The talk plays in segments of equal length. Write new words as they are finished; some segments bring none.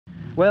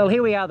Well,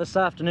 here we are this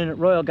afternoon at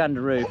Royal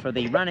Gundaroo for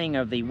the running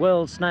of the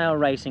World Snail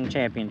Racing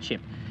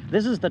Championship.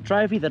 This is the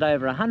trophy that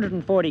over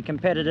 140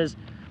 competitors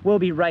will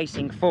be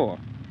racing for.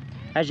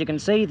 As you can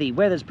see, the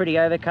weather's pretty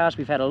overcast.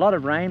 We've had a lot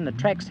of rain, the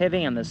track's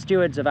heavy, and the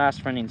stewards have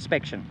asked for an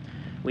inspection.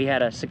 We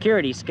had a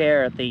security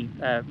scare at the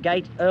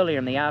gate earlier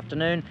in the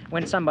afternoon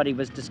when somebody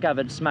was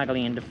discovered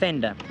smuggling into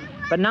Fender.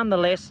 But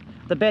nonetheless,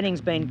 the betting's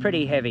been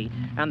pretty heavy,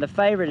 and the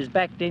favourite is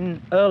backed in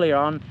earlier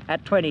on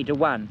at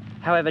 20-1.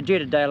 However, due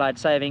to daylight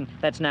saving,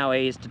 that's now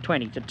eased to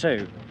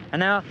 20-2.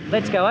 And now,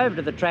 let's go over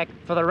to the track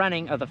for the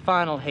running of the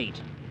final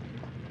heat.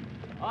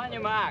 On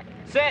your mark,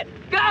 set,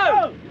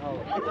 go!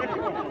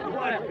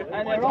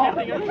 And they're off.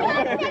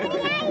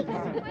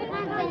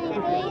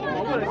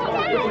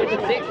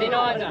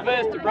 69's the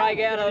first to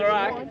break out of the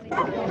ruck.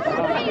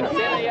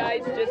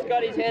 78's just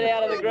got his head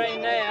out of the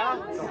green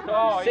now.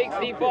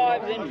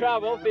 65's in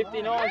trouble,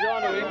 59's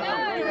onto him.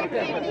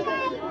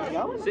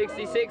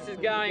 66 is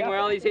going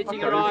well, he's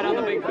hitching a ride on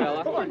the big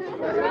fella.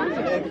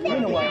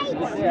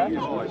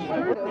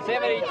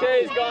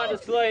 72's gone to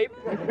sleep.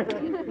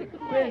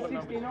 Where's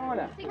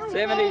 69er?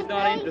 70's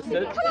not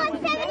interested. Come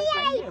on,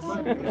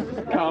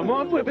 78! Come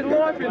on, put a bit of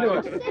life into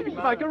it.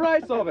 Make a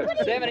race of it.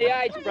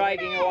 78's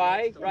breaking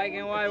away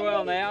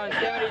well now, and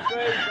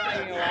 73's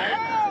breaking away.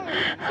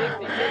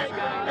 66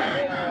 going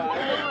the other way.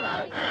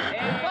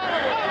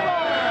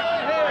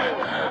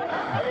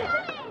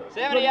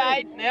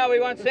 78, now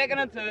we want second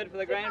and third for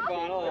the grand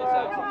final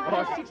also.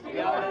 Go to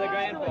the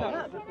grand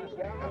final.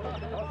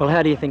 Well,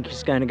 how do you think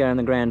it's going to go in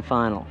the grand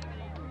final?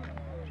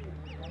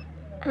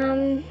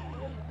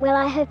 Well,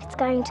 I hope it's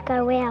going to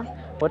go well.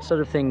 What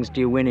sort of things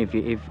do you win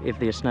if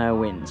the snail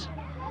wins?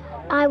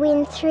 I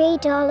win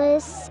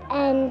 $3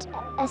 and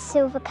a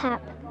silver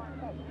cup.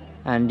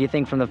 And do you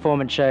think from the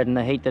form it showed in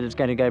the heat that it's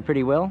going to go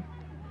pretty well?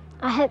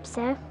 I hope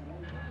so.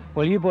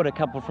 Well, you bought a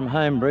couple from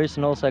home, Bruce,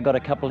 and also got a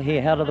couple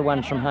here. How did the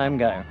ones from home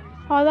go?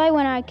 Oh, they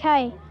went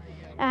okay,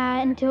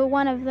 until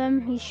one of them,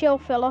 his shell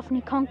fell off and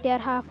he conked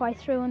out halfway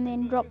through and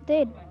then dropped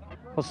dead.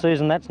 Well,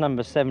 Susan, that's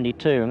number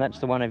 72, and that's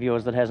the one of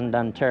yours that hasn't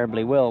done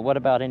terribly well. What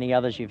about any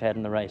others you've had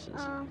in the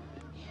races?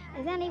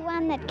 There's only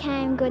one that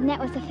came good, and that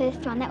was the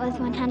first one. That was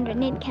 100,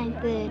 and it came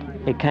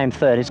third. It came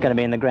third. It's going to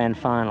be in the grand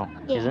final,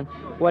 Yeah. is it?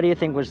 What do you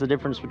think was the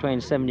difference between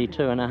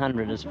 72 and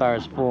 100 as far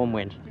as form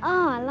went?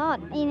 Oh, a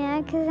lot, you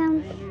know,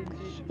 because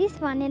this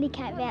one nearly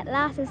came out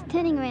last. It was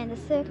turning around the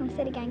circle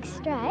instead of going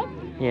straight.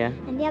 Yeah.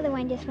 And the other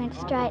one just went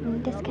straight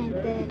and just came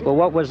third. Well,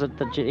 what was it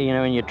that, you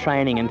know, in your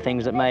training and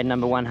things that made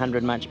number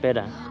 100 much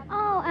better?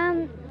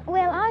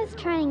 Well, I was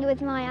training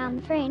with my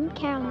friend,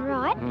 Carolyn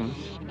Wright, and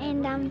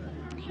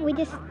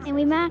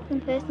we marked them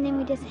first, and then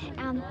we just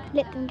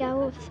let them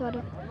go off, sort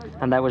of.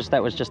 And that was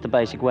just the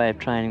basic way of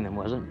training them,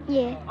 was it?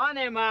 Yeah. On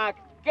their mark,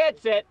 get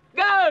set,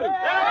 go!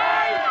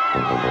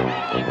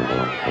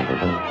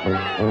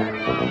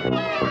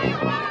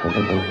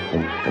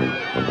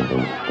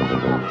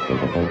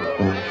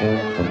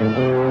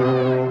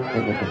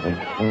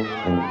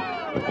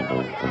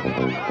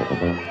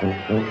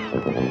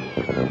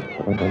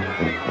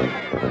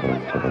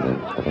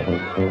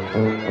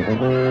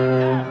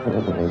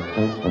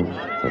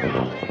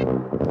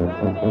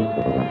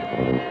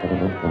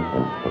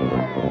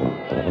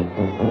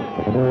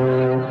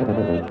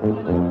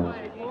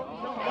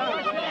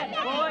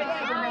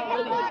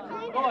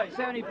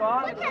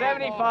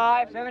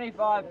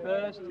 75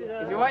 first.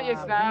 If you want your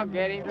snail,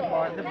 get him to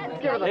point.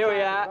 Here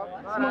we are,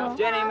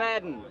 Jenny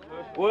Madden,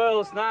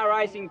 World Snail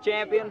Racing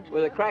Champion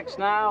with a cracked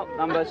snail,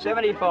 number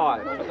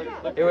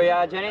 75. Here we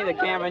are, Jenny. The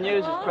Camera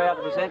News is proud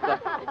to present the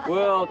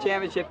World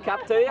Championship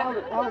Cup to you.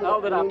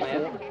 Hold it up,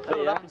 man. There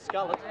you are.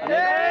 Skull it.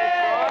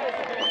 There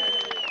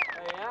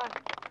you are.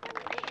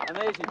 And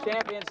there's your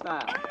champion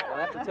snail. You'll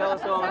have to tell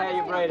us all how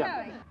you breed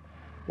them.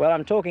 Well,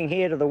 I'm talking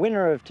here to the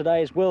winner of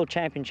today's World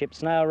Championship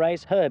snail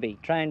race, Herbie,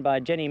 trained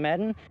by Jenny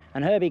Madden.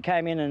 And Herbie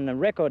came in a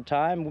record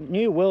time,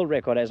 new world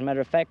record, as a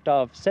matter of fact,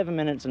 of 7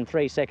 minutes and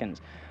 3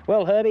 seconds.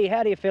 Well, Herbie,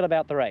 how do you feel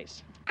about the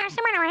race?